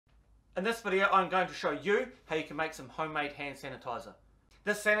In this video I'm going to show you how you can make some homemade hand sanitizer.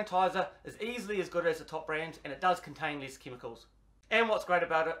 This sanitizer is easily as good as the top brands and it does contain less chemicals. And what's great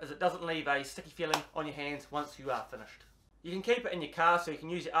about it is it doesn't leave a sticky feeling on your hands once you are finished. You can keep it in your car so you can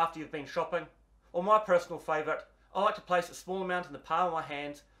use it after you've been shopping. Or my personal favourite, I like to place a small amount in the palm of my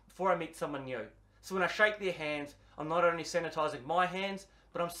hands before I meet someone new. So when I shake their hands, I'm not only sanitising my hands,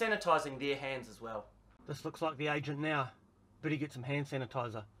 but I'm sanitising their hands as well. This looks like the agent now. Better get some hand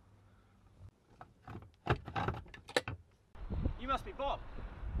sanitizer. You must be Bob.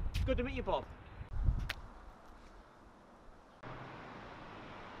 Good to meet you, Bob.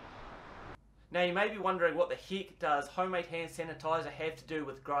 Now you may be wondering, what the heck does homemade hand sanitizer have to do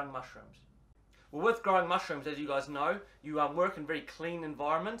with growing mushrooms? Well, with growing mushrooms, as you guys know, you work in very clean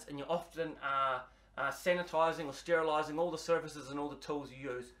environments and you often are sanitising or sterilising all the surfaces and all the tools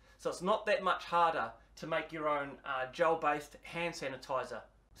you use. So it's not that much harder to make your own gel-based hand sanitizer.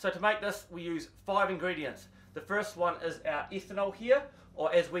 So to make this, we use 5 ingredients. The first one is our ethanol here,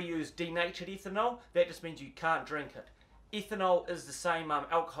 or as we use denatured ethanol, that just means you can't drink it. Ethanol is the same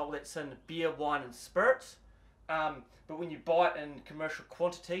alcohol that's in beer, wine and spirits, but when you buy it in commercial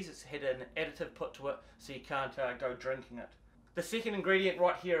quantities, it's had an additive put to it, so you can't go drinking it. The second ingredient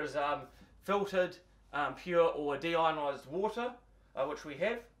right here is filtered, pure or deionized water, which we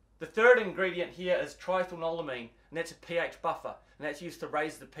have. The third ingredient here is triethanolamine, and that's a pH buffer, and that's used to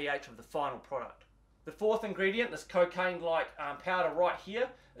raise the pH of the final product. The fourth ingredient, this cocaine-like powder right here,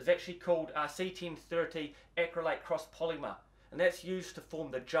 is actually called C1030 acrylate crosspolymer, and that's used to form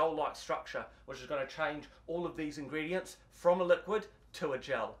the gel-like structure, which is going to change all of these ingredients from a liquid to a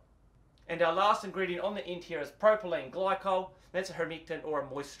gel. And our last ingredient on the end here is propylene glycol. That's a humectant or a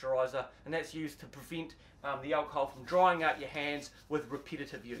moisturizer, and that's used to prevent the alcohol from drying out your hands with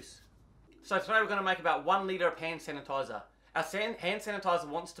repetitive use. So today we're going to make about 1 litre of hand sanitizer. Our hand sanitizer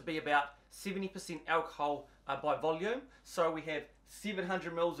wants to be about 70% alcohol by volume, so we have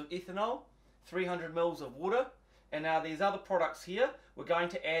 700 ml of ethanol, 300 ml of water, and now these other products here, we're going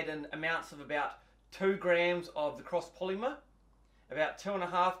to add in amounts of about 2 grams of the crosspolymer, about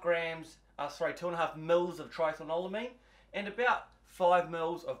 2.5 mils of triethanolamine, and about 5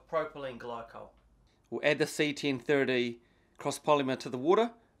 mils of propylene glycol. We'll add the C1030 crosspolymer to the water,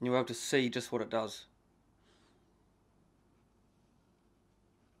 and you'll be able to see just what it does.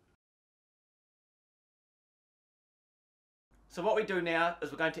 So what we do now is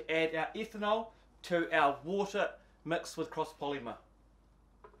we're going to add our ethanol to our water mixed with crosspolymer.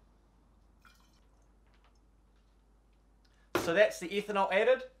 So that's the ethanol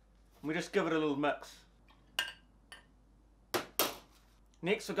added, and we just give it a little mix.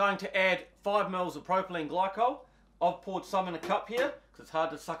 Next we're going to add 5 mils of propylene glycol. I've poured some in a cup here because it's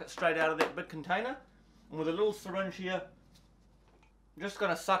hard to suck it straight out of that big container. And with a little syringe here, I'm just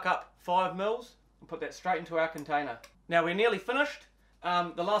going to suck up 5 mils and put that straight into our container. Now we're nearly finished.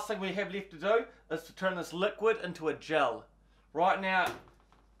 The last thing we have left to do is to turn this liquid into a gel. Right now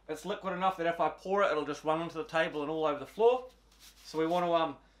it's liquid enough that if I pour it, it'll just run onto the table and all over the floor. So we want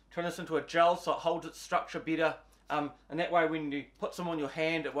to turn this into a gel so it holds its structure better, and that way when you put some on your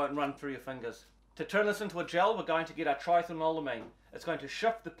hand it won't run through your fingers. To turn this into a gel, we're going to get our triethanolamine. It's going to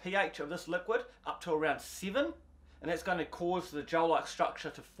shift the pH of this liquid up to around 7, and that's going to cause the gel-like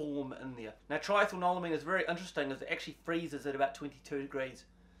structure to form in there. Now triethanolamine is very interesting as it actually freezes at about 22 degrees.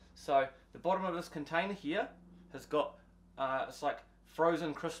 So the bottom of this container here has got, it's like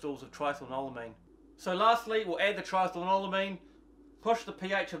frozen crystals of triethanolamine. So lastly, we'll add the triethanolamine, push the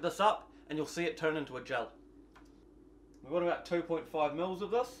pH of this up, and you'll see it turn into a gel. We've got about 2.5 mils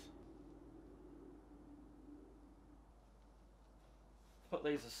of this. Put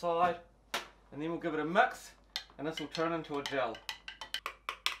these aside, and then we'll give it a mix, and this will turn into a gel.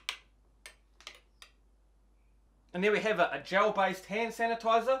 And there we have it, a gel-based hand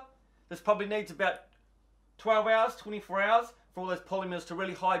sanitizer. This probably needs about 12 hours, 24 hours for all those polymers to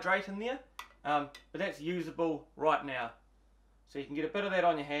really hydrate in there. But that's usable right now. So you can get a bit of that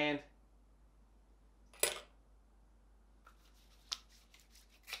on your hand.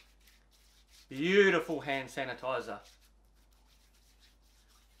 Beautiful hand sanitizer.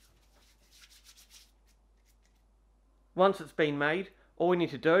 Once it's been made, all we need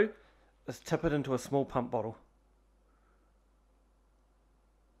to do is tip it into a small pump bottle.